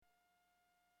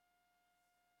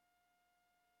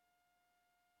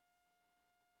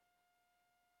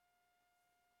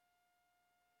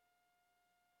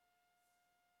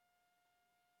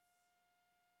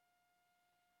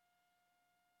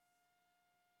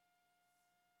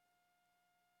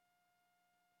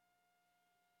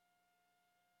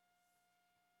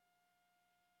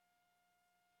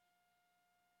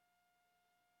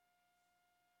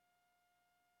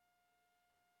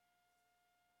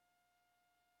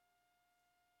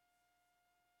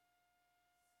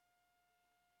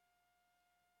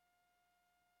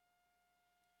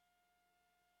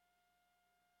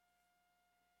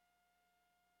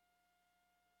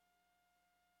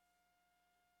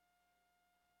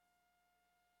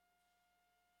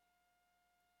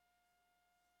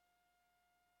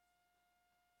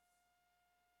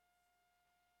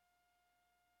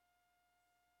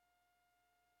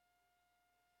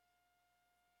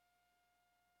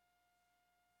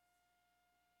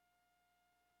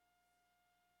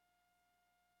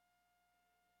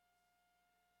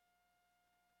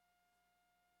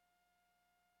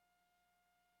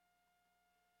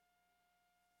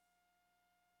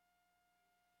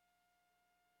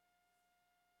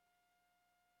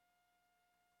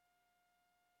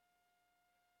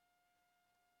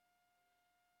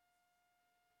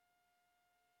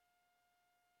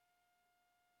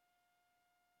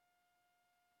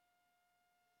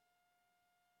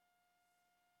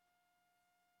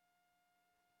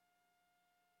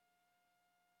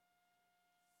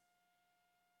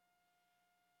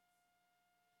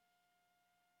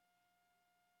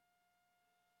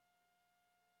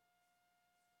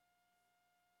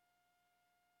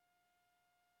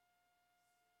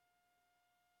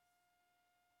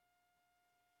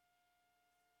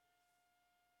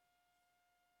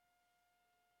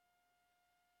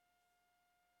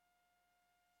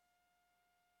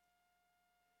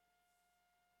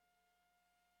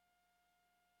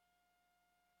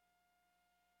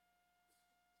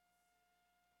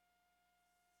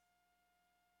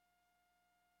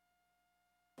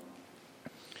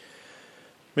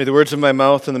May the words of my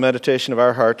mouth and the meditation of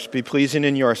our hearts be pleasing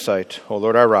in your sight, O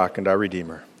Lord, our rock and our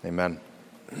Redeemer. Amen.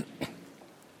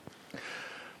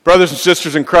 Brothers and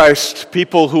sisters in Christ,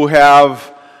 people who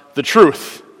have the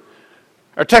truth.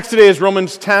 Our text today is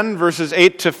Romans 10, verses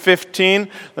 8 to 15.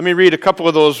 Let me read a couple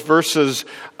of those verses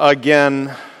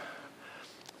again.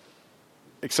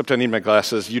 Except I need my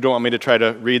glasses. You don't want me to try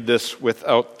to read this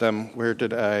without them. Where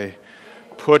did I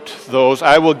put those?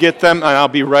 I will get them, and I'll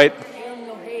be right.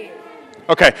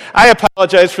 Okay, I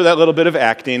apologize for that little bit of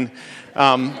acting.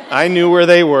 I knew where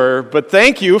they were, but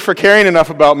thank you for caring enough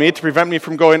about me to prevent me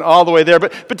from going all the way there.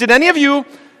 But did any of you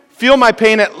feel my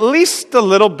pain at least a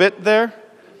little bit there?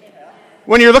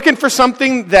 When you're looking for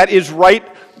something that is right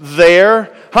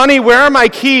there, honey, where are my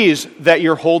keys that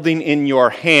you're holding in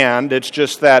your hand? It's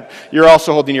just that you're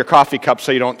also holding your coffee cup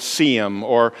so you don't see them.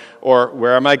 Or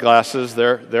where are my glasses?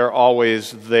 They're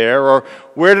always there. Or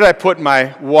where did I put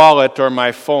my wallet or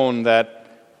my phone that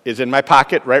is in my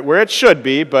pocket, right where it should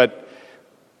be, but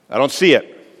I don't see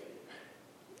it.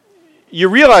 You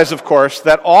realize, of course,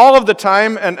 that all of the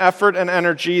time and effort and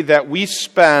energy that we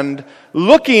spend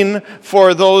looking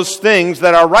for those things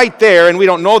that are right there, and we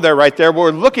don't know they're right there, but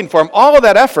we're looking for them, all of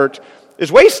that effort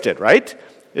is wasted, right?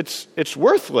 It's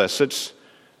worthless. It's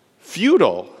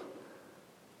futile.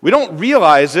 We don't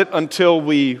realize it until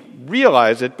we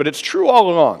realize it, but it's true all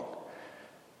along.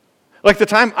 Like the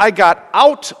time I got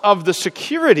out of the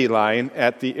security line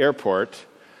at the airport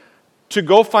to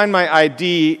go find my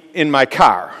ID in my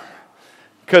car.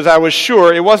 Because I was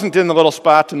sure it wasn't in the little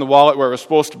spot in the wallet where it was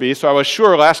supposed to be, so I was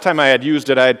sure last time I had used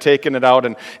it, I had taken it out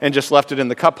and just left it in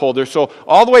the cup holder. So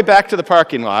all the way back to the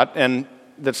parking lot, and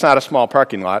that's not a small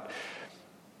parking lot,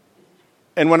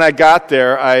 and when I got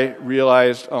there, I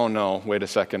realized, oh no, wait a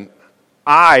second.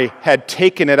 I had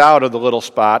taken it out of the little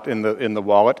spot in the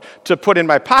wallet to put in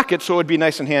my pocket so it would be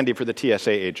nice and handy for the TSA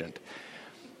agent.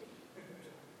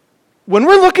 When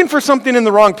we're looking for something in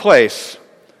the wrong place,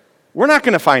 we're not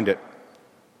going to find it.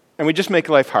 And we just make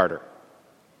life harder.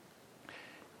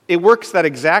 It works that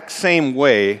exact same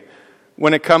way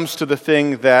when it comes to the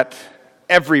thing that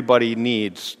everybody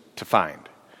needs to find: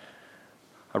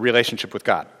 a relationship with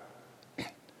God.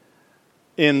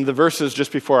 In the verses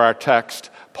just before our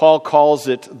text, Paul calls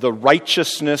it the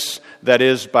righteousness that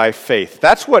is by faith.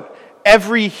 That's what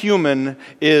every human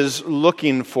is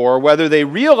looking for, whether they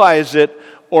realize it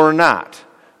or not.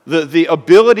 The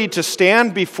ability to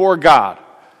stand before God,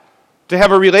 to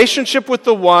have a relationship with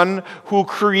the one who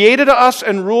created us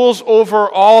and rules over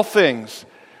all things.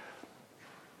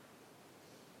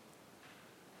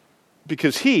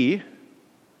 Because he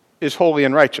is holy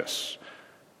and righteous.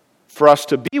 For us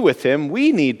to be with him,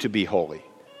 we need to be holy.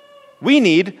 We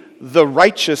need the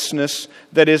righteousness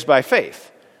that is by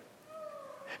faith.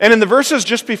 And in the verses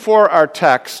just before our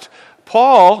text,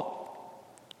 Paul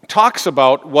talks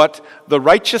about what the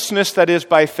righteousness that is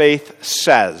by faith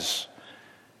says.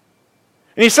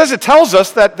 And he says it tells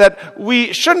us that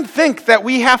we shouldn't think that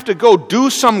we have to go do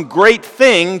some great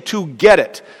thing to get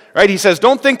it. Right? He says,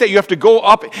 don't think that you have to go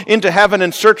up into heaven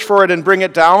and search for it and bring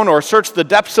it down, or search the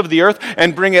depths of the earth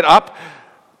and bring it up.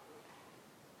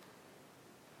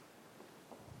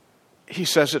 He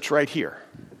says it's right here.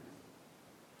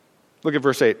 Look at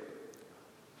verse 8.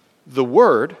 The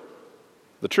word,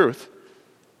 the truth,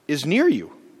 is near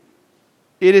you.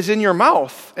 It is in your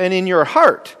mouth and in your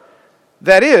heart.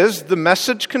 That is the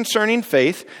message concerning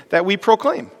faith that we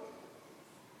proclaim.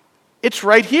 It's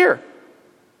right here.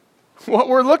 What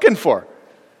we're looking for.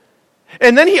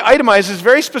 And then he itemizes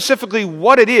very specifically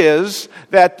what it is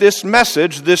that this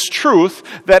message, this truth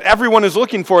that everyone is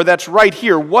looking for, that's right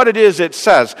here, what it is it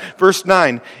says. Verse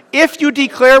 9, if you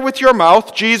declare with your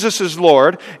mouth Jesus is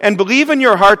Lord and believe in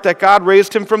your heart that God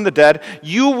raised him from the dead,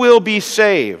 you will be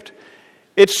saved.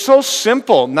 It's so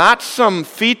simple, not some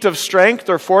feat of strength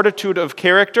or fortitude of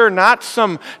character, not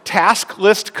some task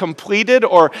list completed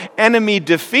or enemy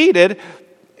defeated.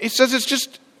 He says it's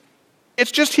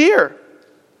just here.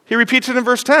 He repeats it in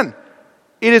verse 10.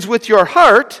 It is with your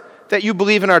heart that you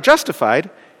believe and are justified,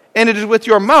 and it is with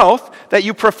your mouth that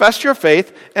you profess your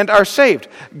faith and are saved.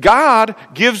 God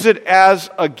gives it as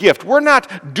a gift. We're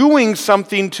not doing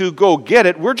something to go get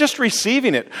it. We're just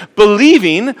receiving it,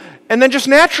 believing, and then just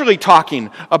naturally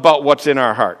talking about what's in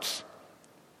our hearts,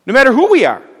 no matter who we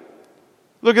are.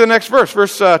 Look at the next verse,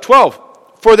 verse 12.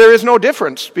 For there is no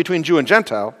difference between Jew and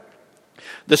Gentile.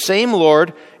 The same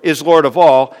Lord is Lord of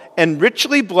all, and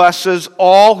richly blesses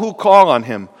all who call on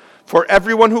him. For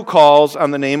everyone who calls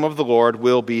on the name of the Lord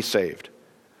will be saved.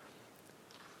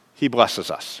 He blesses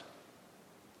us.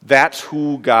 That's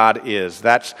who God is.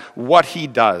 That's what he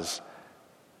does.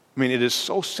 I mean, it is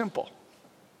so simple.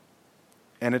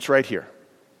 And it's right here.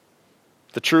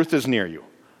 The truth is near you.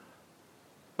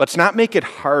 Let's not make it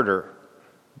harder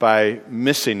by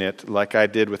missing it like I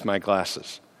did with my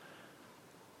glasses.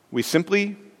 We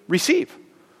simply receive,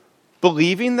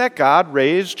 believing that God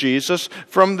raised Jesus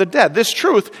from the dead. This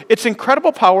truth, its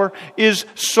incredible power, is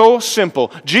so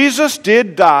simple. Jesus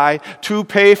did die to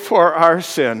pay for our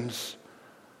sins.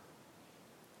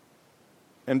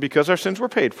 And because our sins were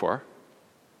paid for,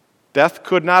 death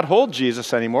could not hold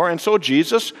Jesus anymore, and so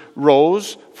Jesus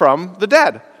rose from the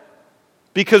dead.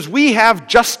 Because we have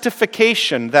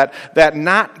justification, that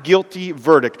not guilty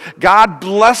verdict. God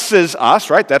blesses us,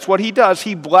 right? That's what He does.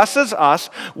 He blesses us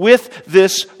with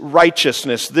this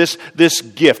righteousness, this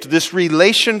gift, this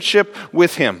relationship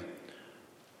with Him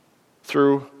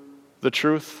through the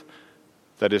truth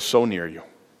that is so near you.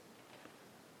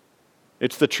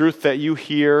 It's the truth that you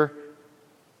hear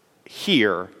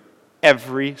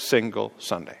every single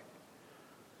Sunday.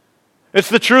 It's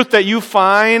the truth that you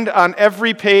find on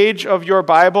every page of your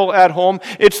Bible at home.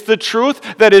 It's the truth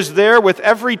that is there with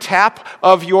every tap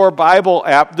of your Bible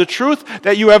app. The truth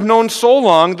that you have known so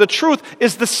long. The truth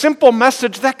is the simple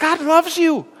message that God loves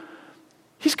you.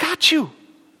 He's got you.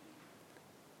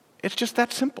 It's just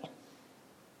that simple.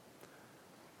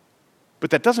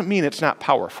 But that doesn't mean it's not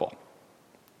powerful.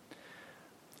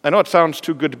 I know it sounds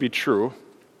too good to be true.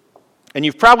 And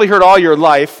you've probably heard all your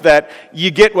life that you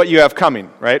get what you have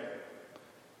coming, right?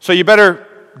 So you better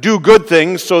do good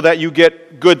things so that you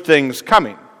get good things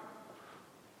coming.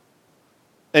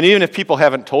 And even if people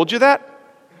haven't told you that,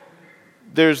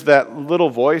 there's that little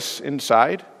voice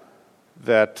inside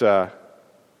that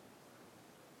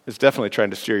is definitely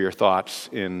trying to steer your thoughts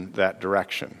in that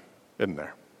direction, isn't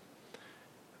there?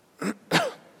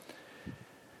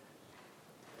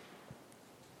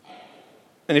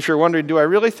 And if you're wondering, do I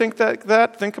really think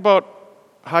that? Think about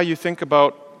how you think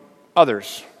about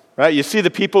others. Right? You see the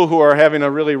people who are having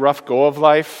a really rough go of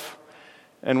life,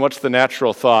 and what's the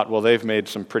natural thought? Well, they've made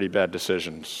some pretty bad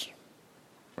decisions,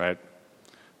 right?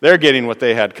 They're getting what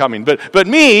they had coming. But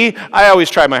me, I always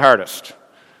try my hardest.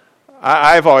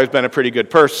 I've always been a pretty good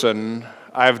person.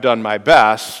 I've done my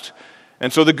best.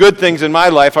 And so the good things in my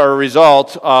life are a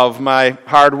result of my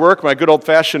hard work, my good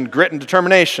old-fashioned grit and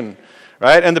determination,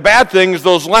 right? And the bad things,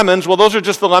 those lemons, well, those are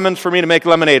just the lemons for me to make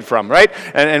lemonade from, right?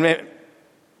 And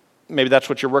maybe that's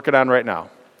what you're working on right now.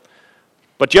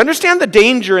 But you understand the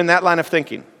danger in that line of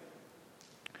thinking.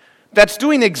 That's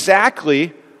doing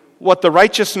exactly what the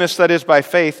righteousness that is by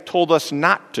faith told us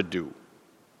not to do.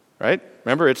 Right?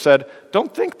 Remember, it said,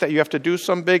 don't think that you have to do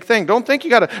some big thing. Don't think you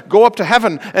got to go up to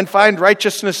heaven and find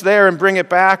righteousness there and bring it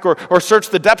back, or search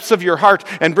the depths of your heart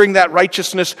and bring that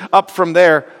righteousness up from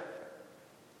there.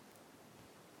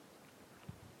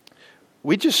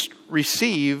 We just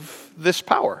receive this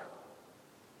power.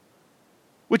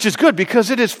 Which is good because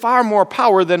it is far more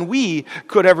power than we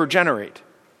could ever generate.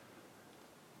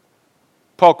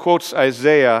 Paul quotes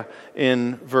Isaiah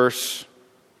in verse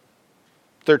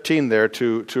 13 there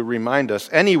to remind us,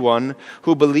 anyone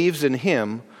who believes in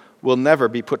Him will never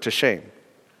be put to shame.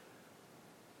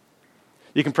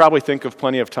 You can probably think of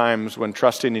plenty of times when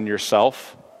trusting in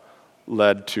yourself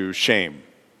led to shame.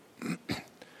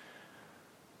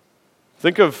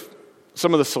 Think of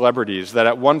some of the celebrities that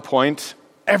at one point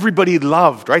everybody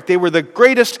loved, right? They were the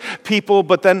greatest people,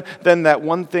 but then that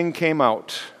one thing came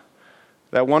out.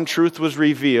 That one truth was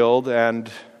revealed, and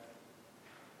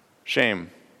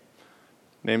shame.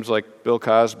 Names like Bill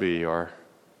Cosby or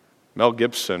Mel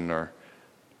Gibson or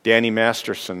Danny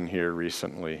Masterson here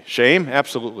recently. Shame?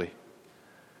 Absolutely.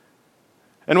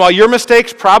 And while your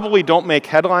mistakes probably don't make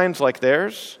headlines like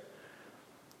theirs,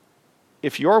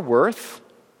 if your worth,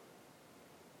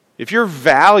 if your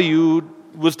value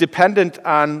was dependent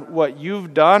on what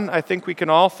you've done, I think we can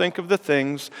all think of the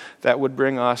things that would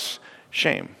bring us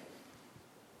shame.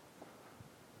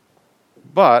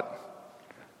 But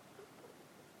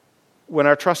when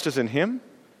our trust is in Him,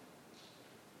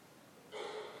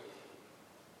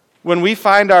 when we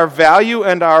find our value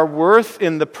and our worth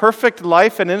in the perfect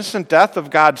life and innocent death of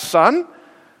God's Son,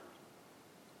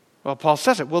 well, Paul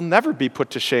says it, we'll never be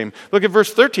put to shame. Look at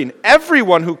verse 13.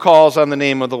 Everyone who calls on the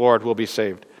name of the Lord will be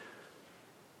saved.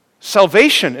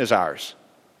 Salvation is ours.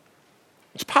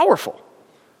 It's powerful.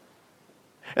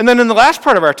 And then in the last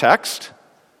part of our text,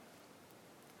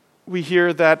 we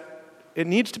hear that it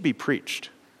needs to be preached.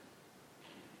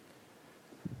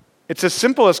 It's as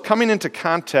simple as coming into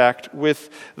contact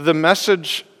with the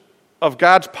message of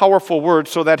God's powerful word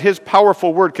so that His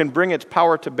powerful word can bring its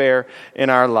power to bear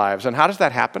in our lives. And how does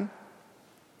that happen?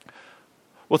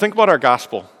 Well, think about our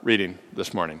gospel reading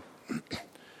this morning.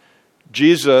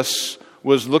 Jesus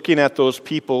was looking at those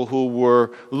people who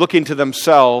were looking to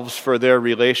themselves for their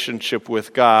relationship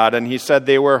with God, and he said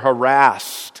they were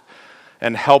harassed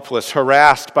and helpless,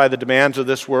 harassed by the demands of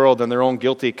this world and their own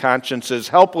guilty consciences,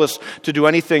 helpless to do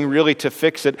anything really to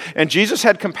fix it. And Jesus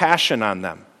had compassion on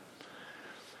them.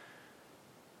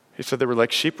 He said they were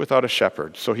like sheep without a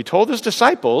shepherd. So he told his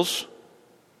disciples,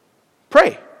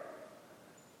 pray.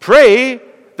 Pray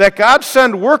that God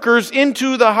send workers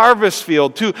into the harvest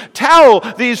field to tell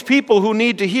these people who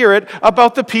need to hear it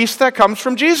about the peace that comes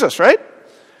from Jesus, right?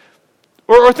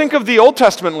 Or think of the Old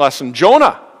Testament lesson,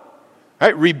 Jonah.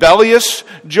 Right? Rebellious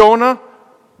Jonah,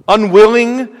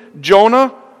 unwilling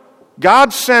Jonah.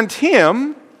 God sent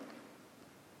him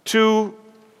to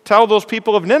tell those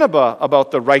people of Nineveh about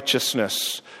the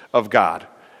righteousness of God.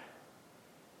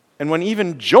 And when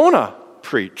even Jonah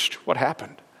preached, what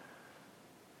happened?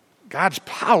 God's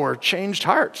power changed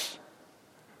hearts.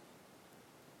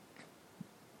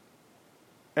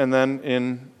 And then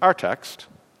in our text,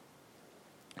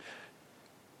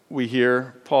 we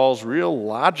hear Paul's real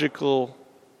logical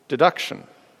deduction,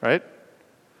 right?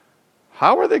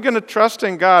 How are they going to trust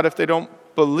in God if they don't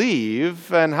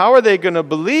believe? And how are they going to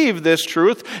believe this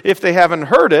truth if they haven't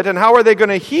heard it? And how are they going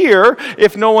to hear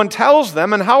if no one tells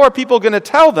them? And how are people going to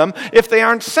tell them if they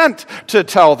aren't sent to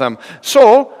tell them?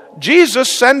 So,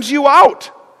 Jesus sends you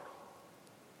out.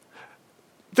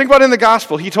 Think about it in the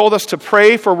gospel. He told us to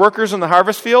pray for workers in the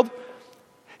harvest field.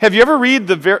 Have you ever read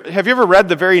the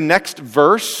very next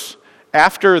verse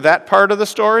after that part of the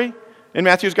story in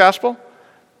Matthew's gospel?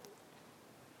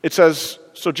 It says,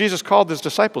 so Jesus called his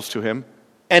disciples to him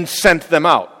and sent them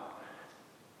out.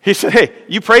 He said, hey,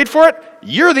 you prayed for it?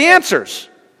 You're the answers.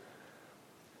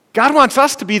 God wants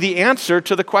us to be the answer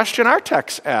to the question our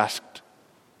text asked.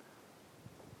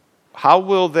 How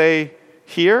will they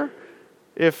hear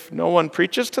if no one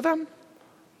preaches to them?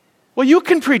 Well, you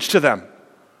can preach to them.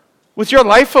 With your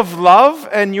life of love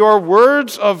and your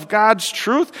words of God's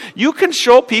truth, you can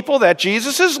show people that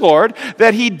Jesus is Lord,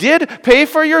 that he did pay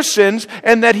for your sins,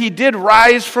 and that he did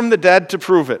rise from the dead to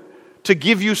prove it, to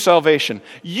give you salvation.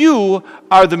 You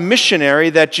are the missionary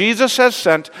that Jesus has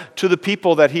sent to the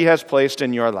people that he has placed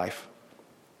in your life.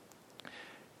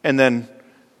 And then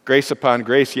grace upon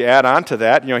grace, you add on to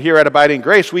that. Here at Abiding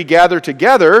Grace, we gather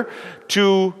together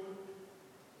to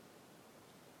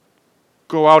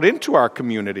go out into our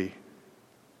community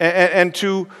and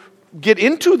to get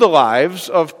into the lives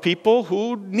of people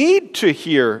who need to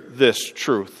hear this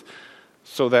truth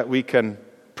so that we can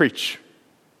preach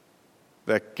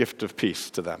that gift of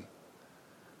peace to them.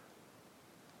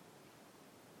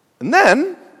 And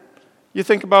then you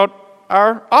think about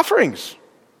our offerings.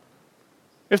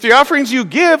 If the offerings you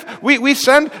give, we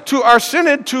send to our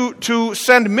synod to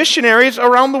send missionaries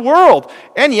around the world.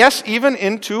 And yes, even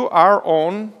into our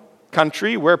own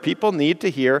country where people need to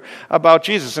hear about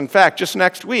Jesus. In fact, just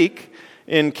next week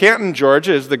in Canton,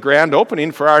 Georgia is the grand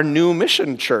opening for our new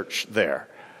mission church there.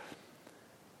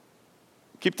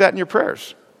 Keep that in your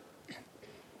prayers.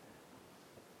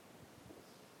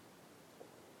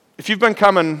 If you've been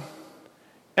coming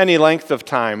any length of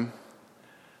time,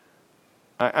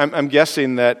 I'm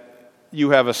guessing that you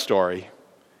have a story.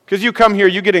 Because you come here,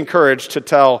 you get encouraged to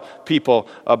tell people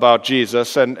about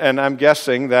Jesus, and I'm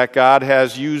guessing that God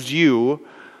has used you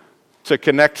to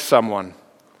connect someone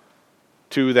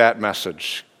to that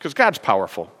message. Because God's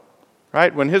powerful,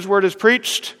 right? When his word is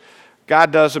preached,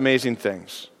 God does amazing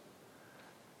things.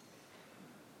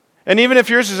 And even if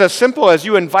yours is as simple as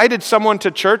you invited someone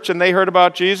to church and they heard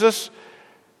about Jesus,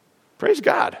 praise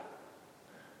God.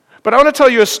 But I want to tell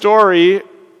you a story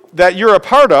that you're a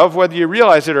part of, whether you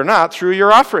realize it or not, through your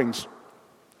offerings.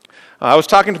 I was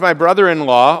talking to my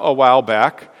brother-in-law a while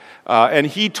back, and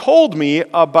he told me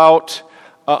about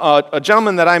a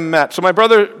gentleman that I met. So my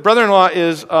brother-in-law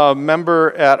is a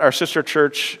member at our sister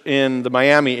church in the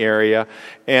Miami area,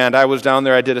 and I was down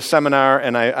there. I did a seminar,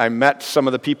 and I met some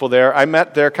of the people there. I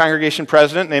met their congregation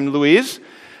president named Louise,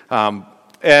 and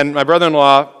my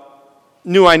brother-in-law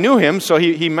knew I knew him, so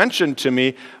he mentioned to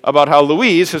me about how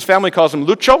Luis, his family calls him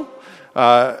Lucho,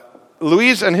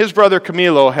 Luis and his brother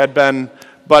Camilo had been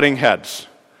butting heads,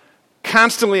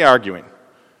 constantly arguing.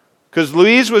 Because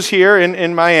Luis was here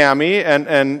in Miami,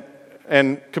 and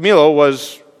Camilo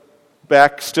was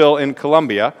back still in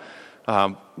Colombia.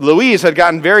 Luis had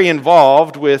gotten very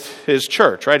involved with his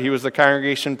church, right? He was the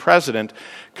congregation president.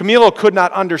 Camilo could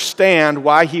not understand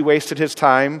why he wasted his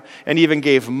time and even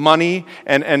gave money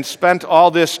and spent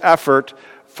all this effort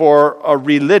for a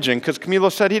religion, because Camilo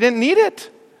said he didn't need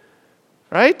it,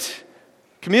 right?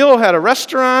 Camilo had a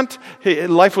restaurant,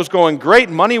 life was going great,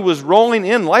 money was rolling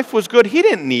in, life was good. He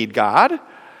didn't need God.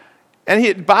 And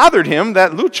it bothered him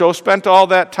that Lucio spent all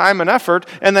that time and effort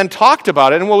and then talked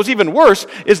about it. And what was even worse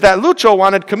is that Lucio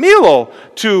wanted Camilo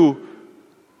to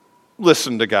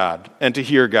listen to God and to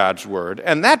hear God's word.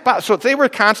 And so they were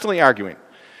constantly arguing.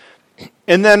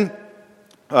 And then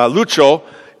Lucio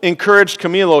encouraged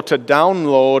Camilo to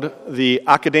download the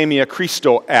Academia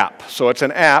Cristo app. So it's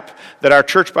an app that our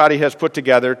church body has put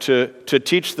together to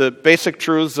teach the basic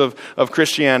truths of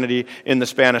Christianity in the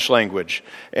Spanish language.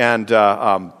 And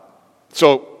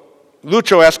so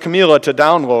Lucio asked Camilo to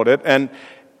download it,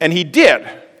 and he did.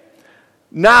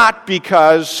 Not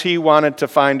because he wanted to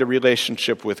find a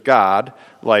relationship with God,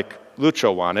 like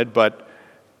Lucio wanted, but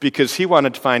because he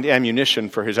wanted to find ammunition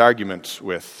for his arguments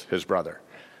with his brother.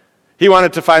 He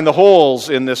wanted to find the holes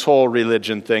in this whole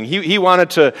religion thing. He wanted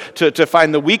to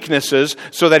find the weaknesses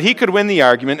so that he could win the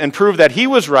argument and prove that he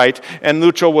was right and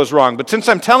Lucio was wrong. But since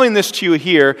I'm telling this to you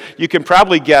here, you can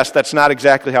probably guess that's not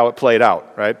exactly how it played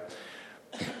out, right?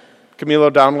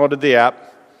 Camilo downloaded the app.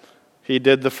 He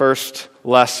did the first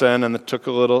lesson and took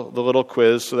the little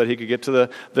quiz so that he could get to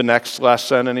the next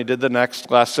lesson, and he did the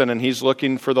next lesson, and he's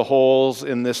looking for the holes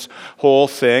in this whole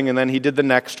thing, and then he did the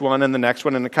next one, and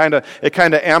it kind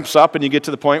of amps up, and you get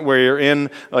to the point where you're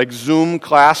in like Zoom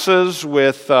classes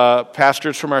with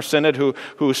pastors from our synod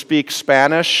who speak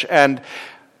Spanish, and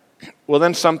well,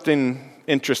 then something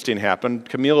interesting happened.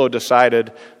 Camilo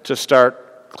decided to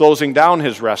start closing down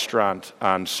his restaurant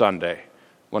on Sunday,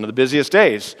 one of the busiest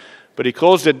days. But he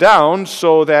closed it down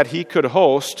so that he could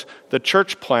host the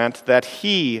church plant that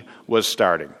he was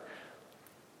starting.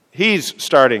 He's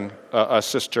starting a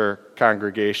sister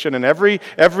congregation, and every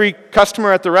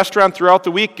customer at the restaurant throughout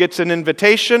the week gets an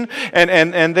invitation,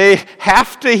 and they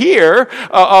have to hear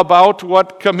about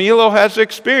what Camilo has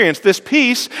experienced, this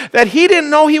peace that he didn't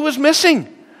know he was missing.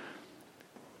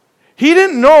 He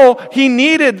didn't know he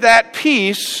needed that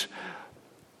peace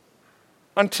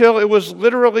until it was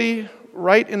literally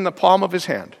right in the palm of his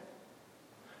hand.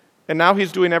 And now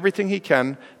he's doing everything he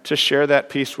can to share that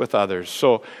peace with others.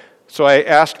 So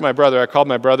I called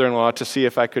my brother-in-law to see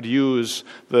if I could use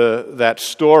that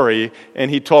story, and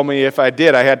he told me if I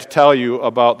did, I had to tell you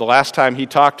about the last time he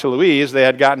talked to Louise. They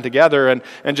had gotten together, and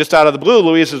just out of the blue,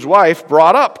 Louise's wife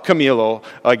brought up Camilo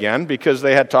again, because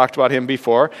they had talked about him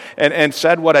before, and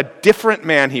said what a different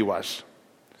man he was.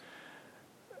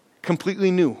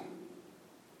 Completely new.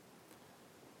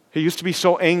 He used to be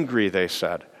so angry, they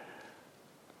said.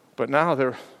 But now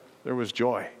there was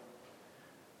joy.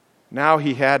 Now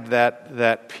he had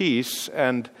that peace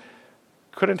and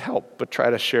couldn't help but try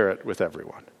to share it with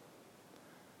everyone.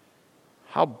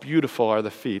 How beautiful are the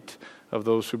feet of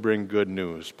those who bring good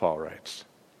news, Paul writes.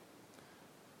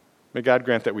 May God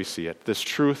grant that we see it. This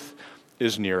truth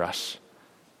is near us.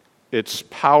 Its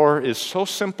power is so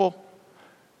simple.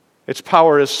 Its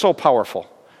power is so powerful.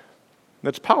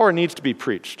 Its power needs to be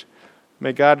preached.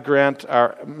 May God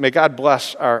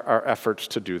bless our efforts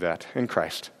to do that in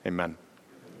Christ. Amen.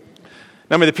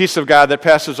 Now may the peace of God that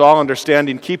passes all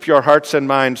understanding keep your hearts and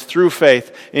minds through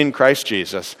faith in Christ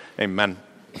Jesus. Amen.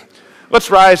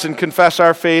 Let's rise and confess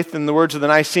our faith in the words of the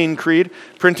Nicene Creed,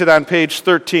 printed on page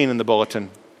 13 in the bulletin.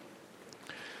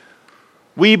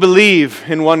 We believe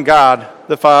in one God,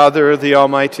 the Father, the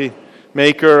Almighty,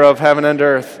 maker of heaven and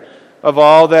earth, of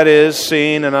all that is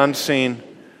seen and unseen.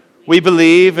 We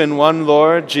believe in one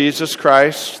Lord, Jesus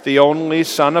Christ, the only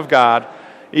Son of God,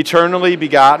 eternally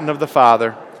begotten of the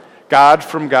Father, God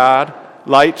from God,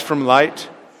 light from light,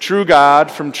 true God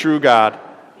from true God,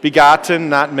 begotten,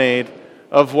 not made,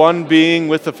 of one being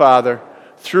with the Father.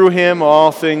 Through him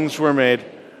all things were made.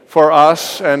 For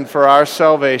us and for our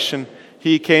salvation,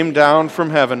 he came down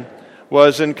from heaven,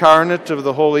 was incarnate of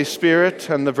the Holy Spirit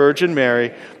and the Virgin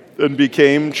Mary, and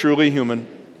became truly human.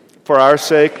 For our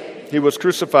sake, he was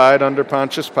crucified under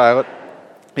Pontius Pilate.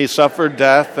 He suffered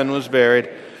death and was buried.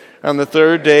 On the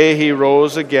third day he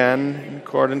rose again in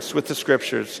accordance with the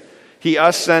Scriptures. He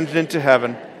ascended into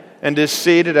heaven and is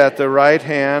seated at the right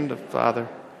hand of the Father.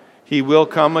 He will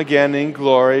come again in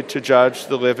glory to judge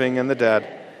the living and the dead,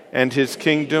 and his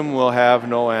kingdom will have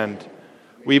no end.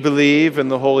 We believe in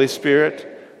the Holy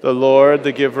Spirit, the Lord,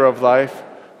 the giver of life,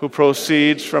 who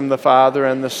proceeds from the Father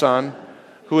and the Son,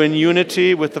 who in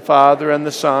unity with the Father and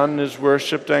the Son is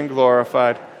worshipped and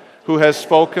glorified, who has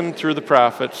spoken through the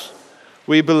prophets.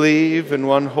 We believe in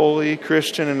one holy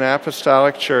Christian and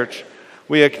apostolic church.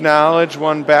 We acknowledge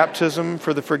one baptism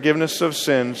for the forgiveness of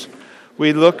sins.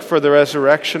 We look for the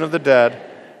resurrection of the dead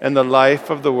and the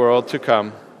life of the world to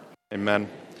come. Amen.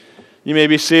 You may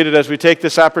be seated as we take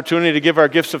this opportunity to give our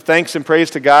gifts of thanks and praise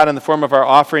to God in the form of our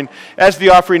offering. As the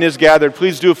offering is gathered,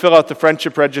 please do fill out the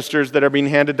friendship registers that are being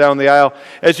handed down the aisle.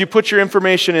 As you put your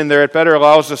information in there, it better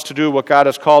allows us to do what God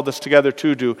has called us together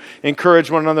to do,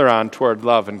 encourage one another on toward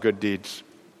love and good deeds.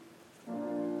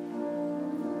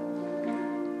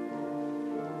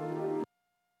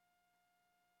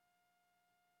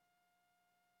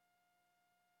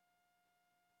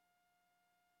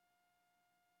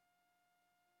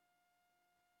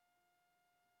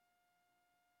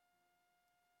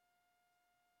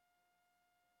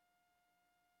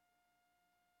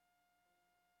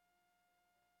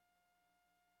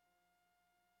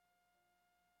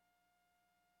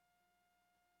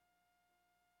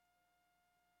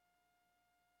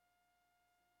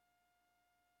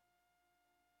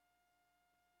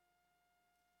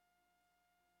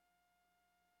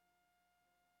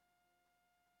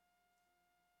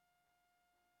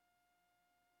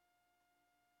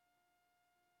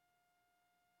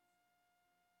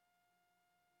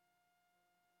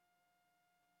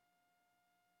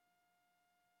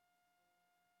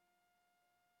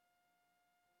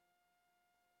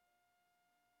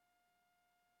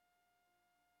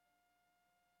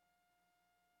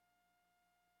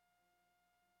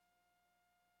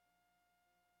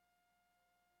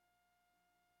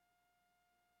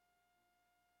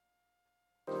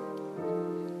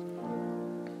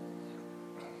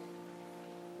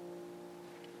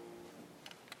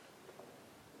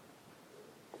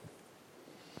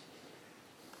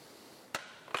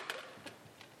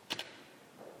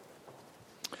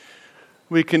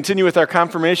 We continue with our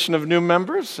confirmation of new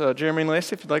members. Jeremy and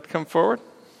Lacey, if you'd like to come forward.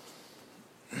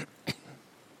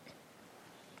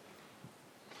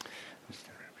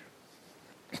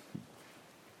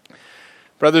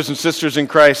 Brothers and sisters in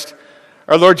Christ,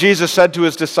 our Lord Jesus said to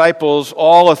his disciples,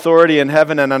 "All authority in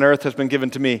heaven and on earth has been given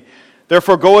to me.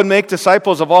 Therefore go and make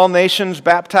disciples of all nations,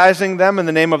 baptizing them in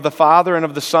the name of the Father and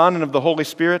of the Son and of the Holy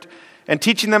Spirit, and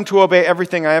teaching them to obey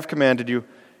everything I have commanded you.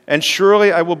 And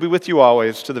surely I will be with you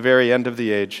always to the very end of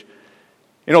the age."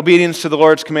 In obedience to the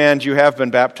Lord's command, you have been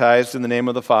baptized in the name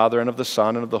of the Father and of the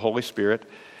Son and of the Holy Spirit.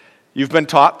 You've been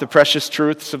taught the precious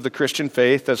truths of the Christian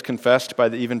faith as confessed by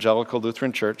the Evangelical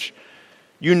Lutheran Church.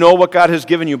 You know what God has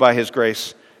given you by his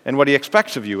grace and what he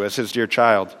expects of you as his dear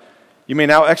child. You may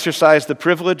now exercise the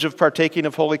privilege of partaking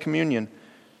of Holy Communion.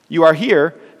 You are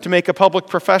here to make a public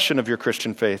profession of your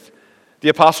Christian faith. The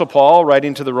Apostle Paul,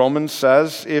 writing to the Romans,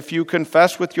 says, "If you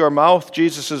confess with your mouth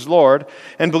Jesus is Lord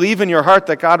and believe in your heart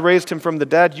that God raised him from the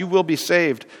dead, you will be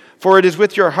saved. For it is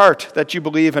with your heart that you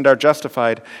believe and are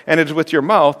justified, and it is with your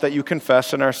mouth that you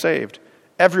confess and are saved.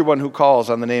 Everyone who calls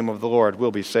on the name of the Lord will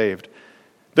be saved."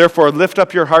 Therefore, lift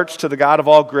up your hearts to the God of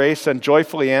all grace and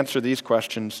joyfully answer these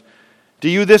questions. Do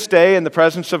you this day, in the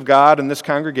presence of God and this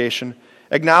congregation,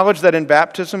 acknowledge that in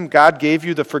baptism God gave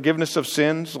you the forgiveness of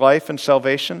sins, life, and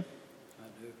salvation?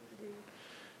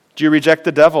 Do you reject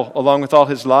the devil along with all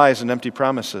his lies and empty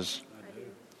promises? I do.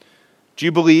 Do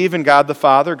you believe in God the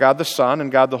Father, God the Son, and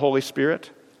God the Holy Spirit?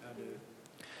 I do.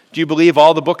 Do you believe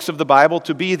all the books of the Bible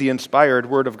to be the inspired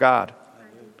Word of God?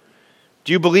 I do.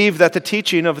 Do you believe that the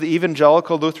teaching of the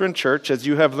Evangelical Lutheran Church, as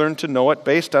you have learned to know it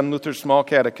based on Luther's small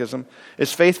catechism,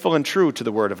 is faithful and true to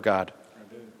the Word of God?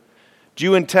 Do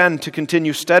you intend to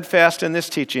continue steadfast in this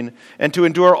teaching and to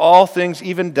endure all things,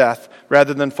 even death,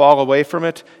 rather than fall away from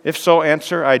it? If so,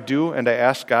 answer, "I do, and I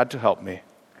ask God to help me."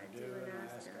 I do, and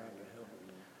I ask God to help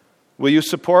me. Will you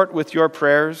support with your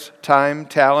prayers, time,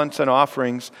 talents, and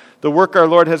offerings the work our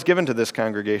Lord has given to this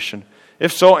congregation?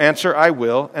 If so, answer, "I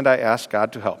will, and I ask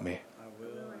God to help me." I will,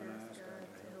 and I ask God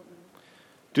to help me.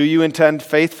 Do you intend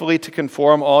faithfully to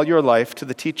conform all your life to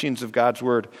the teachings of God's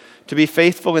Word, to be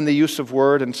faithful in the use of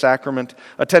word and sacrament,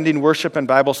 attending worship and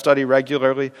Bible study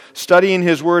regularly, studying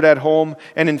his Word at home,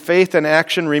 and in faith and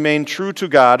action remain true to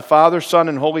God, Father, Son,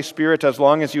 and Holy Spirit as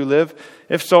long as you live?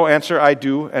 If so, answer, "I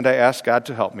do, and I ask God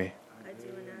to help me." I do,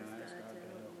 and ask God to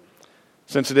help me.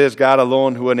 Since it is God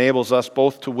alone who enables us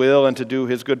both to will and to do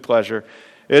his good pleasure,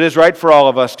 it is right for all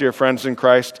of us, dear friends in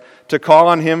Christ, to call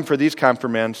on him for these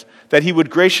confirmands, that he would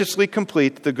graciously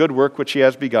complete the good work which he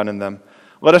has begun in them.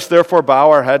 Let us therefore bow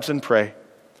our heads and pray.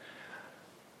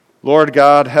 Lord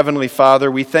God, Heavenly Father,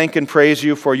 we thank and praise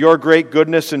you for your great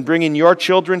goodness in bringing your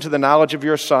children to the knowledge of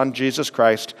your Son, Jesus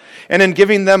Christ, and in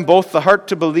giving them both the heart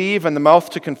to believe and the mouth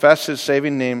to confess his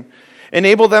saving name.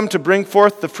 Enable them to bring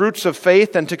forth the fruits of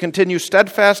faith and to continue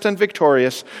steadfast and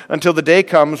victorious until the day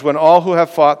comes when all who have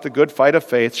fought the good fight of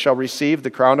faith shall receive the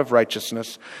crown of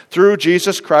righteousness. Through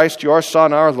Jesus Christ, your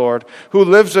Son, our Lord, who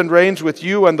lives and reigns with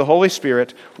you and the Holy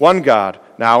Spirit, one God,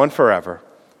 now and forever.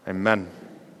 Amen.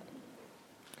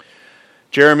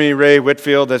 Jeremy Ray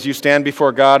Whitfield, as you stand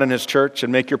before God and his church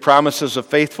and make your promises of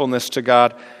faithfulness to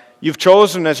God, you've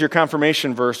chosen as your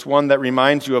confirmation verse one that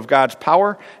reminds you of God's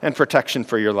power and protection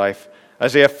for your life.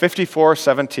 Isaiah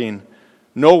 54:17.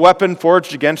 No weapon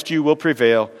forged against you will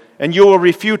prevail, and you will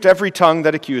refute every tongue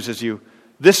that accuses you.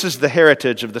 This is the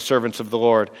heritage of the servants of the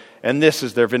Lord, and this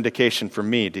is their vindication from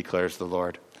me, declares the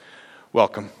Lord.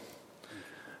 Welcome.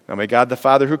 Now may God the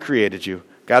Father who created you,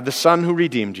 God the Son who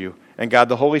redeemed you, and God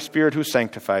the Holy Spirit who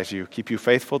sanctifies you, keep you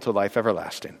faithful to life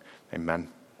everlasting. Amen.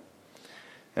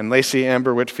 And Lacey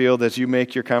Amber Whitfield, as you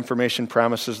make your confirmation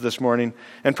promises this morning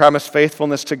and promise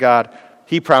faithfulness to God,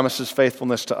 He promises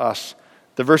faithfulness to us.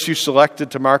 The verse you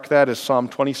selected to mark that is Psalm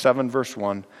 27, verse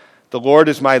 1. The Lord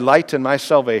is my light and my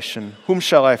salvation. Whom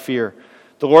shall I fear?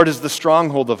 The Lord is the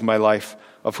stronghold of my life.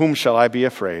 Of whom shall I be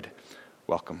afraid?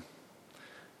 Welcome.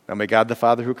 Now may God the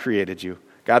Father who created you,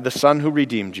 God the Son who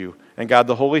redeemed you, and God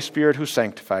the Holy Spirit who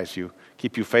sanctifies you,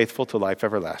 keep you faithful to life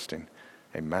everlasting.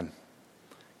 Amen.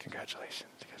 Congratulations.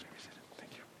 You guys may be seated.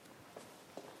 Thank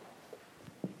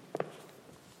you.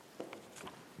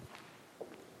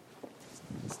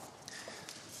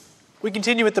 We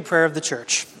continue with the prayer of the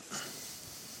church.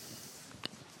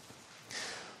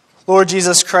 Lord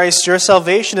Jesus Christ, your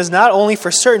salvation is not only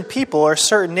for certain people or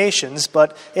certain nations,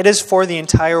 but it is for the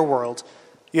entire world.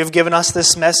 You have given us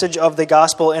this message of the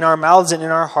gospel in our mouths and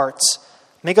in our hearts.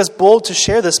 Make us bold to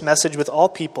share this message with all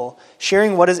people,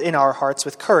 sharing what is in our hearts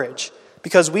with courage,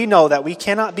 because we know that we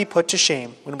cannot be put to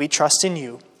shame when we trust in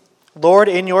you. Lord,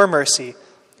 in your mercy,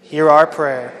 hear our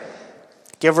prayer.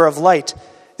 Giver of light,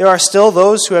 there are still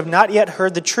those who have not yet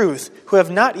heard the truth, who have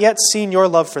not yet seen your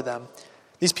love for them.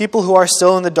 These people who are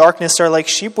still in the darkness are like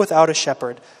sheep without a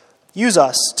shepherd. Use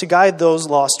us to guide those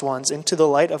lost ones into the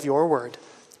light of your word.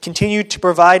 Continue to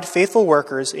provide faithful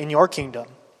workers in your kingdom.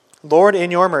 Lord, in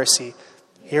your mercy,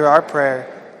 hear our prayer.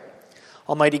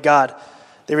 Almighty God,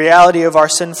 the reality of our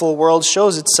sinful world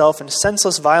shows itself in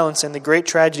senseless violence and the great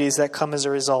tragedies that come as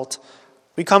a result.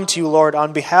 We come to you, Lord,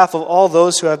 on behalf of all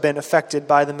those who have been affected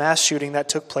by the mass shooting that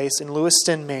took place in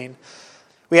Lewiston, Maine.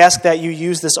 We ask that you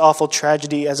use this awful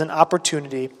tragedy as an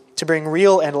opportunity to bring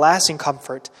real and lasting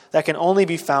comfort that can only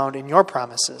be found in your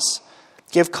promises.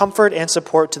 Give comfort and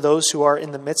support to those who are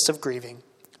in the midst of grieving.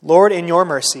 Lord, in your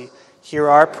mercy, hear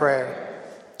our prayer.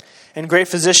 And great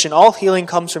physician, all healing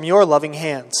comes from your loving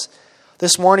hands.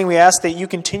 This morning we ask that you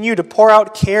continue to pour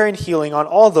out care and healing on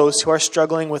all those who are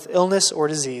struggling with illness or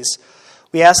disease.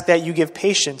 We ask that you give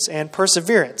patience and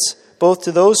perseverance, both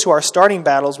to those who are starting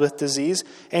battles with disease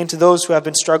and to those who have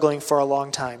been struggling for a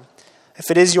long time.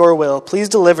 If it is your will, please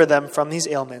deliver them from these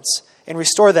ailments and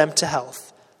restore them to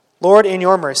health. Lord, in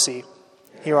your mercy,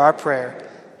 hear our prayer.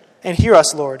 And hear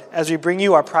us, Lord, as we bring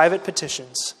you our private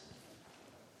petitions.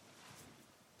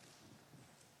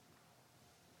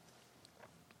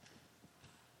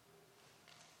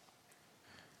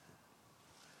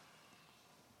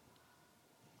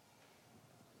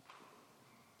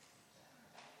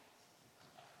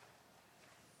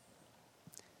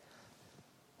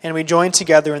 And we join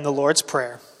together in the Lord's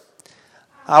Prayer.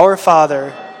 Our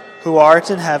Father, who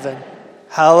art in heaven,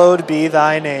 hallowed be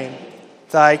thy name.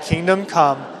 Thy kingdom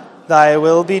come, thy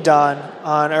will be done,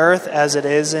 on earth as it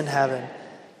is in heaven.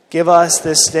 Give us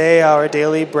this day our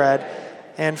daily bread,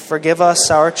 and forgive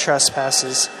us our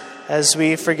trespasses, as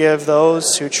we forgive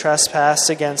those who trespass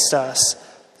against us.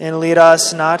 And lead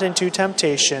us not into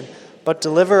temptation, but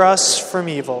deliver us from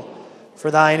evil.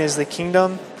 For thine is the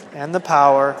kingdom, and the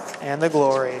power, and the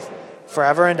glory,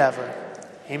 forever and ever.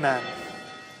 Amen.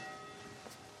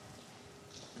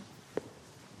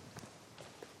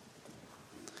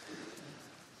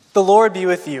 The Lord be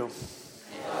with you. And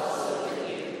also with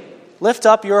you. Lift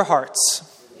up your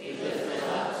hearts. We lift them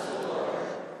up to the Lord.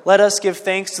 Let us give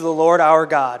thanks to the Lord our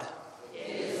God. It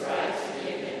is right to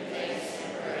give him thanks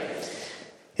and praise.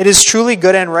 It is truly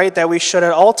good and right that we should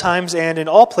at all times and in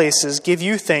all places give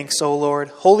you thanks, O Lord,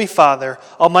 Holy Father,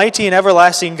 Almighty and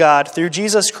everlasting God, through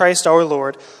Jesus Christ our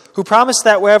Lord, who promised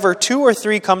that wherever 2 or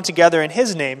 3 come together in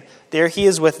his name, there he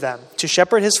is with them, to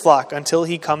shepherd his flock until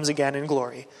he comes again in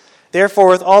glory. Therefore,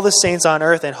 with all the saints on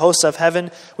earth and hosts of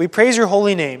heaven, we praise your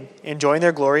holy name and join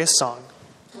their glorious song.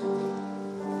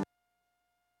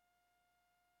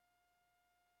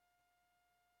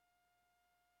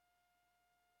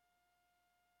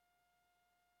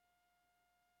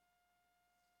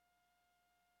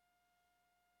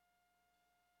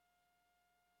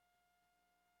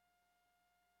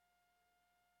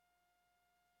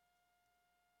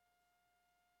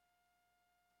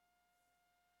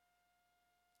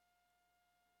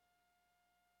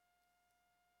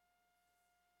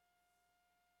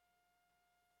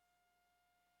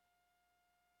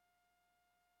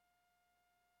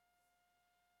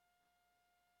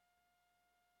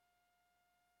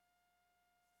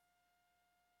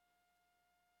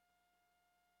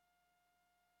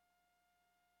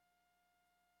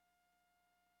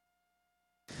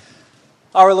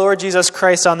 Our Lord Jesus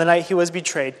Christ, on the night he was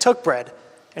betrayed, took bread,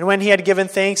 and when he had given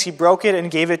thanks, he broke it and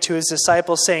gave it to his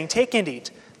disciples, saying, "Take and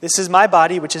eat. This is my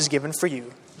body, which is given for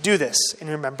you. Do this in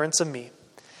remembrance of me."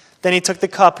 Then he took the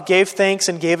cup, gave thanks,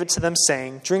 and gave it to them,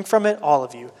 saying, "Drink from it, all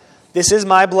of you. This is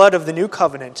my blood of the new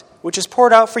covenant, which is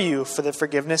poured out for you for the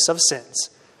forgiveness of sins.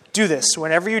 Do this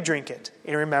whenever you drink it,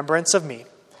 in remembrance of me."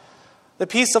 The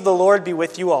peace of the Lord be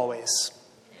with you always.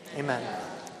 Amen.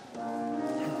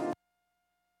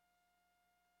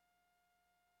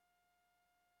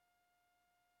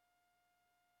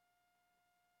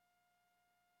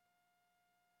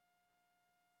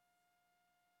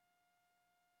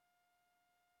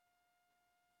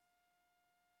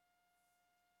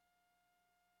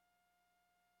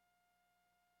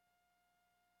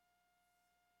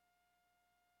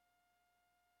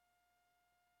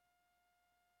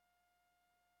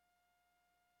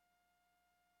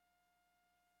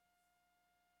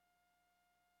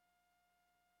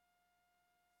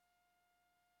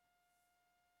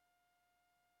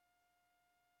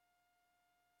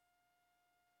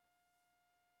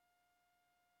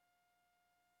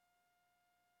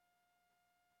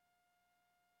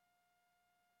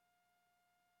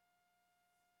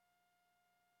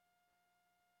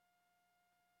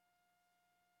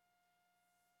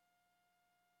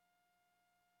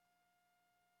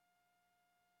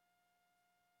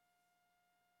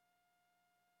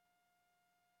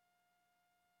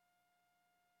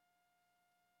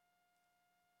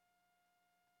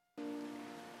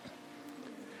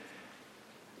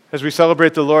 As we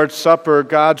celebrate the Lord's Supper,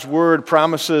 God's Word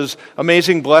promises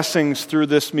amazing blessings through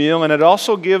this meal, and it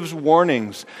also gives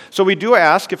warnings. So we do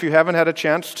ask, if you haven't had a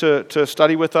chance to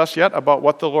study with us yet about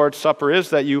what the Lord's Supper is,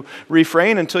 that you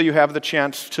refrain until you have the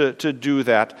chance to do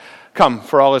that. Come,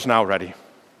 for all is now ready.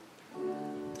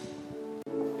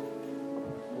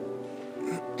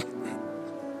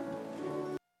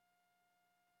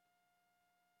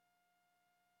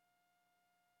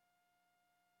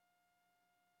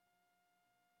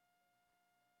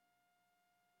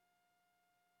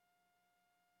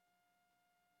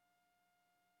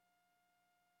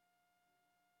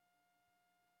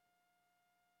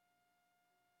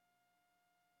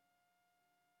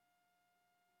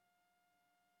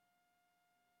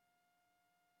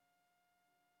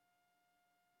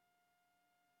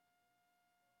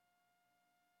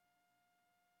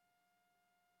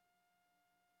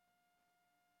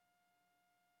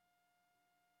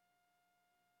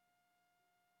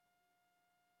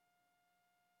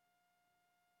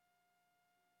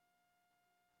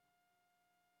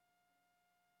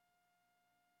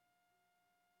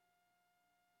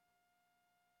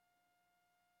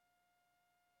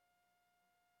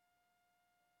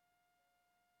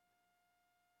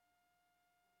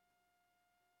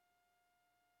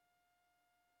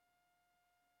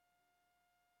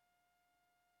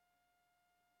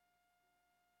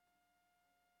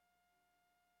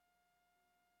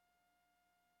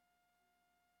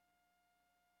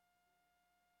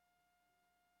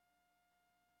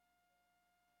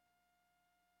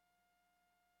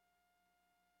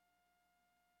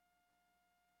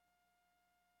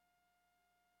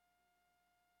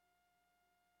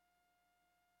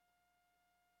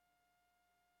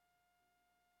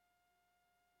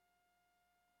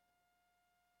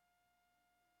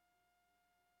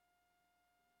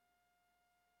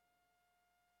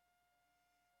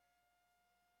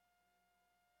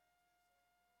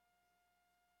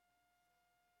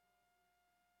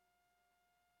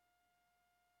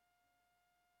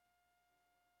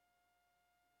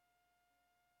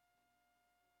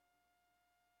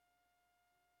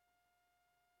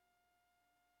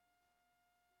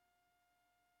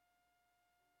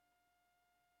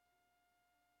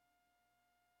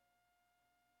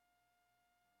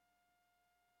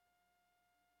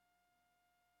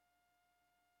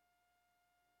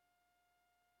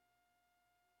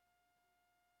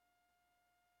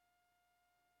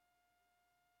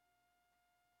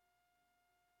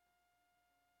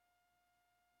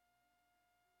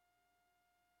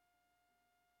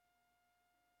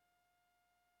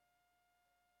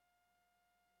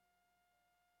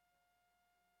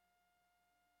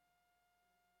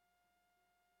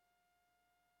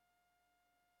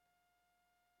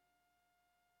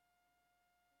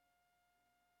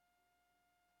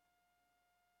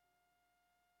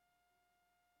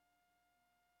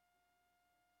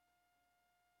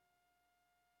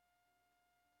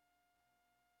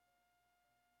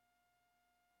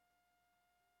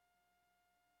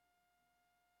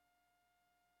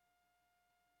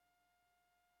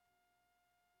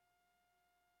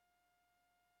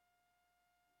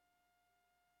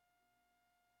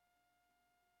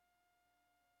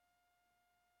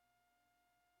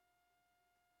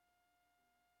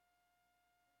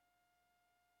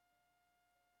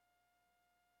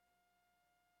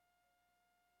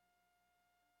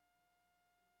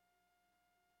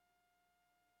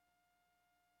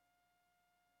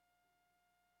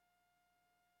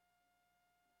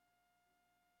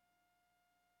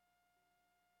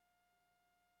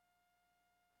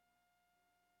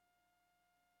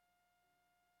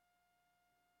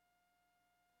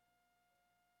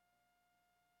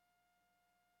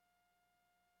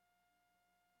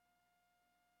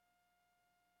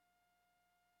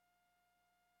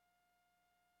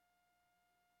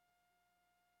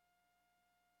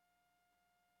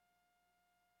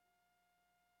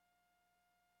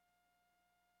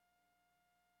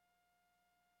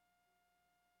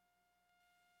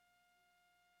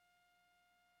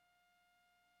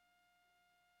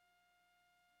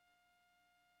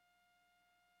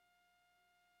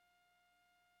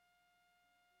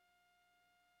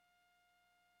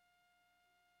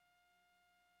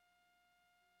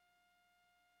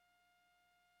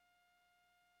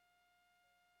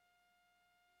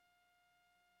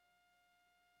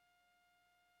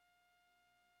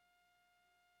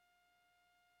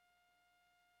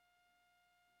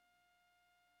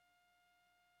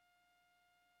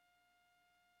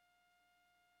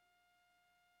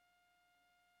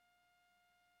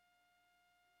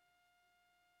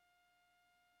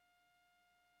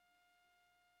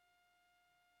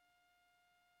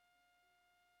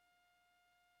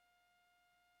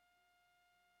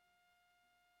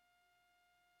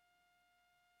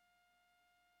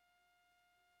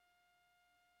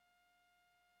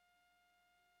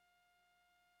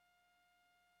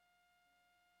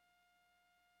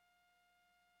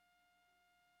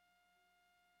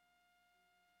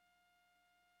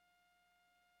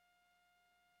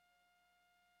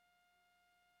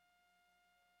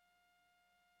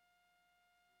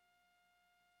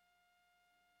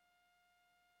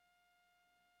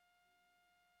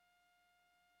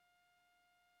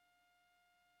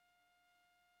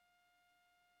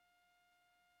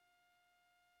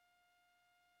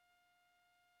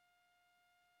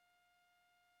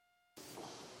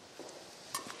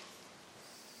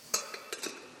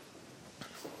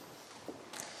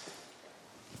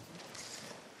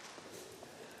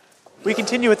 We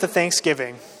continue with the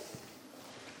thanksgiving.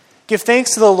 Give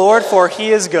thanks to the Lord, for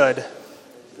he is good.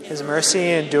 His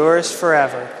mercy endures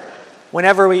forever.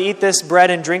 Whenever we eat this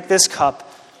bread and drink this cup,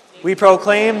 we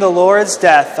proclaim the Lord's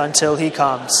death until he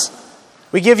comes.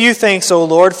 We give you thanks, O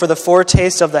Lord, for the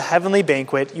foretaste of the heavenly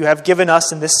banquet you have given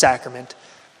us in this sacrament.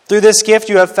 Through this gift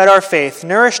you have fed our faith,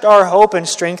 nourished our hope, and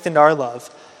strengthened our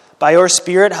love. By your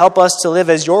Spirit, help us to live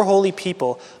as your holy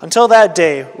people until that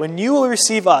day when you will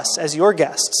receive us as your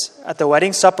guests at the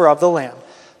wedding supper of the Lamb,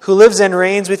 who lives and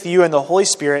reigns with you in the Holy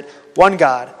Spirit, one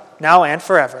God, now and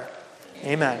forever.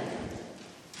 Amen.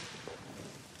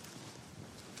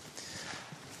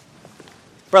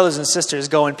 Brothers and sisters,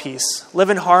 go in peace.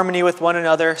 Live in harmony with one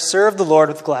another. Serve the Lord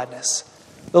with gladness.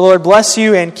 The Lord bless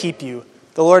you and keep you.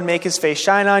 The Lord make his face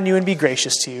shine on you and be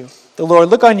gracious to you. The Lord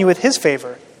look on you with his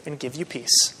favor and give you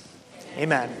peace.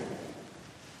 Amen.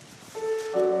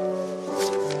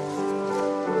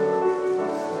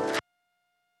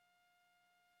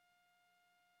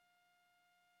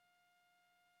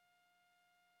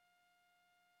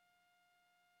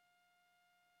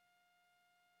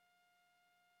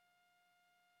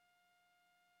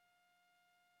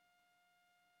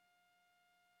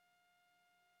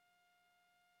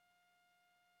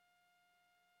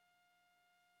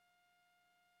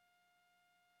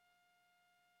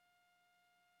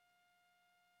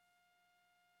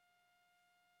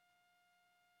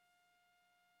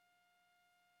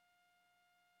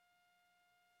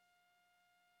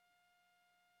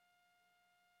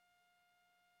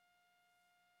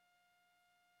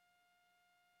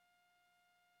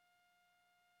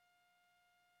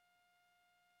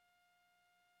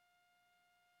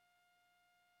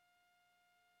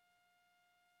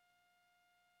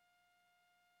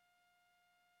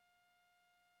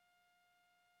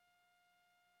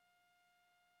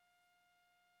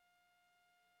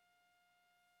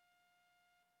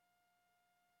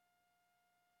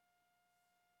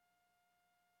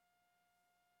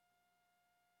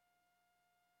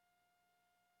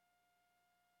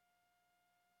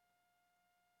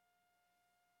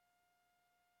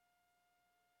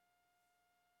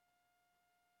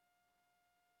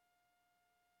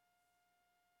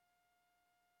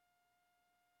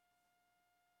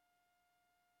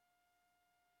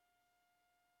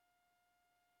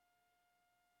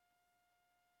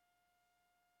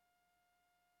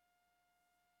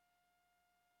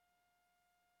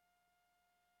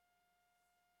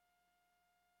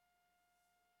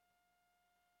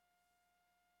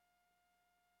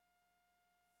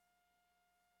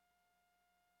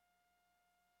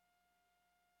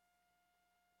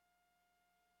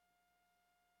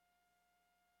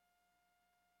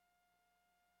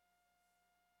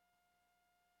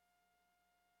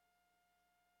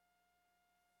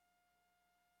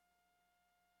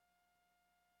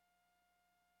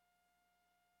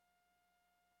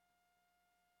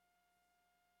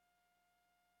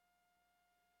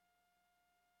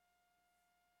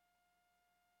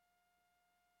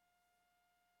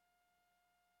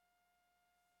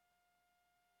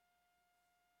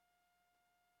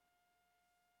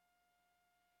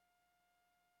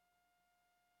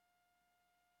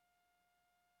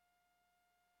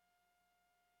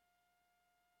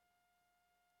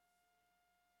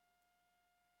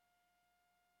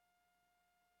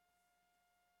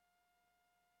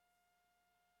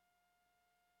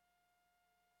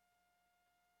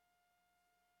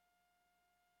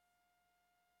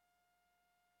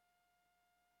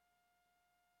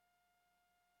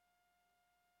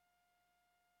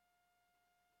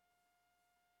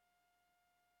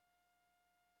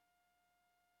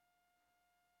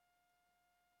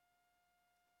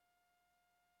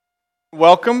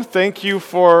 Welcome. Thank you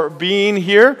for being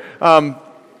here.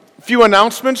 Few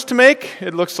announcements to make.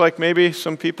 It looks like maybe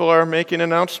some people are making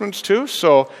announcements too.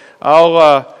 So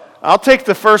I'll take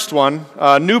the first one.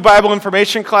 New Bible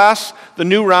information class. The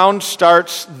new round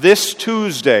starts this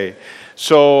Tuesday.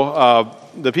 So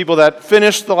the people that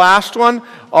finished the last one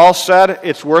all said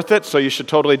it's worth it. So you should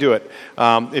totally do it.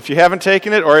 If you haven't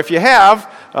taken it, or if you have,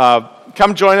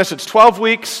 come join us. It's 12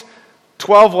 weeks.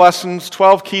 12 lessons,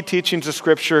 12 key teachings of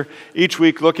Scripture, each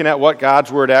week looking at what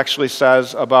God's Word actually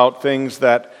says about things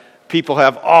that people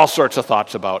have all sorts of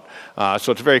thoughts about.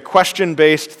 So it's a very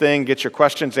question-based thing. Get your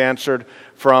questions answered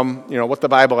from what the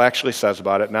Bible actually says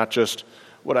about it, not just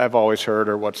what I've always heard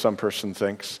or what some person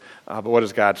thinks, but what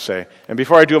does God say. And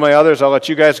before I do my others, I'll let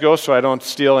you guys go so I don't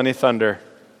steal any thunder.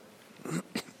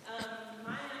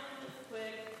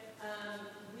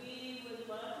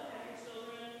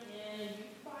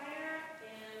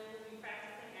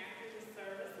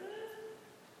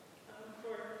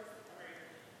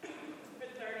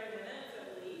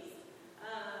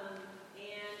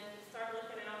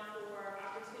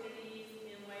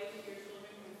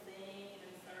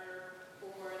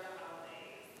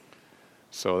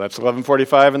 So that's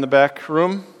 11:45 in the back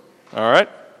room. All right.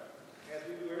 As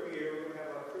we do every year, we're going to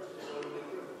have our Christmas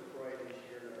parade this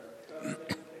year, Cousins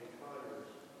and Connors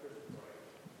Christmas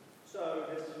parade. So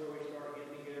this is where we start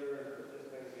getting together and put this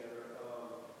thing together.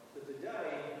 So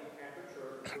today, after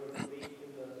church, we're going to meet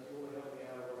in the, if you want to help me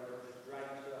out or whatever, just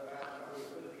drag stuff out. I'm going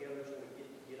to put it together so we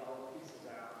get all the pieces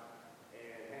out and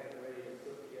have it ready to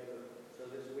put together. So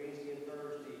this Wednesday and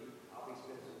Thursday, I'll be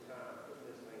spending some time putting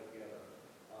this thing together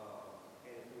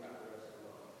and throughout the rest of the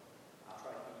month. I'll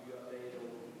try to keep you updated on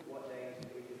what days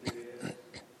we can do this,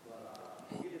 but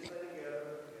we'll get this thing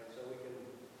together, and so we can,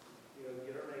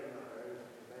 get our name out there,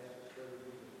 and that's just what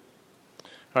we do.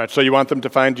 All right, so you want them to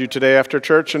find you today after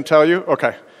church and tell you?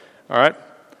 Okay. All right.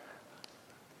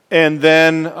 And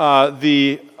then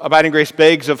the Abiding Grace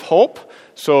Bags of Hope.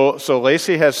 So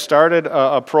Lacey has started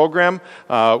a program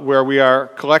where we are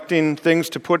collecting things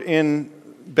to put in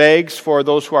bags for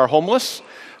those who are homeless.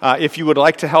 If you would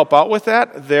like to help out with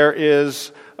that, there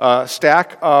is a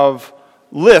stack of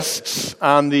lists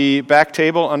on the back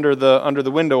table under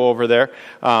the window over there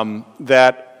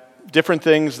that different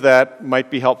things that might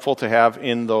be helpful to have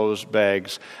in those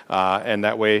bags, and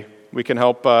that way we can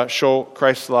help show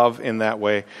Christ's love in that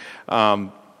way.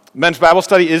 Men's Bible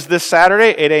study is this Saturday,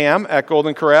 8 a.m. at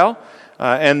Golden Corral,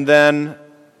 and then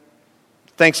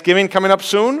Thanksgiving coming up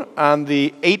soon on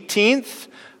the 18th.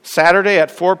 Saturday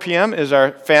at 4 p.m. is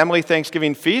our family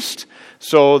Thanksgiving feast.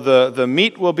 So the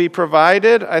meat will be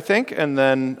provided, I think, and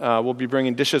then we'll be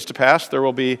bringing dishes to pass. There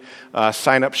will be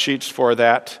sign-up sheets for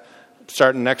that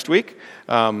starting next week,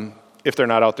 if they're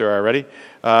not out there already.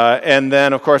 And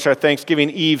then, of course, our Thanksgiving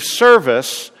Eve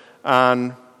service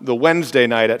on the Wednesday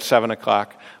night at 7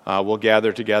 o'clock. We'll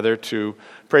gather together to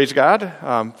praise God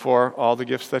for all the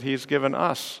gifts that He's given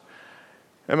us.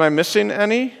 Am I missing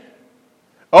any?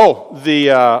 Oh, the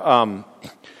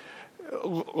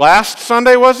last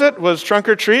Sunday was Trunk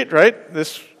or Treat, right?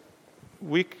 This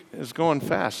week is going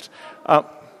fast.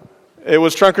 It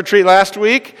was Trunk or Treat last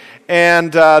week,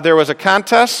 and there was a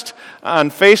contest on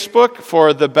Facebook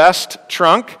for the best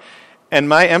trunk, and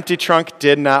my empty trunk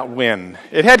did not win.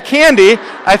 It had candy.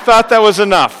 I thought that was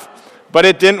enough, but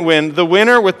it didn't win. The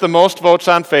winner with the most votes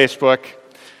on Facebook,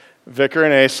 Vicar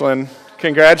and Aislinn.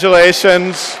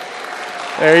 Congratulations.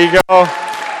 There you go.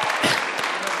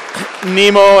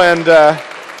 Nemo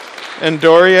and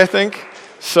Dory, I think.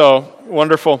 So,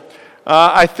 wonderful.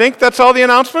 I think that's all the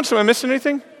announcements. Am I missing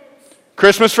anything?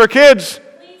 Christmas for Kids.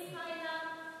 Please sign up.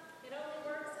 It only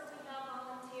works if we have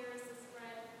volunteers to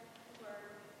spread the word.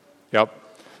 Yep.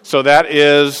 So that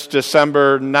is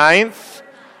December 9th.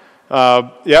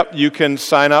 You can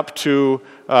sign up to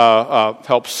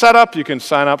help set up. You can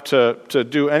sign up to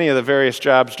do any of the various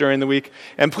jobs during the week.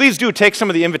 And please do take some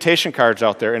of the invitation cards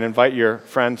out there and invite your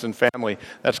friends and family.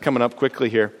 That's coming up quickly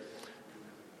here.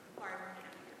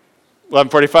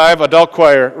 11:45, adult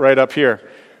choir right up here.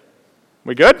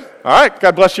 We good? All right.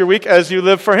 God bless your week as you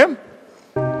live for Him.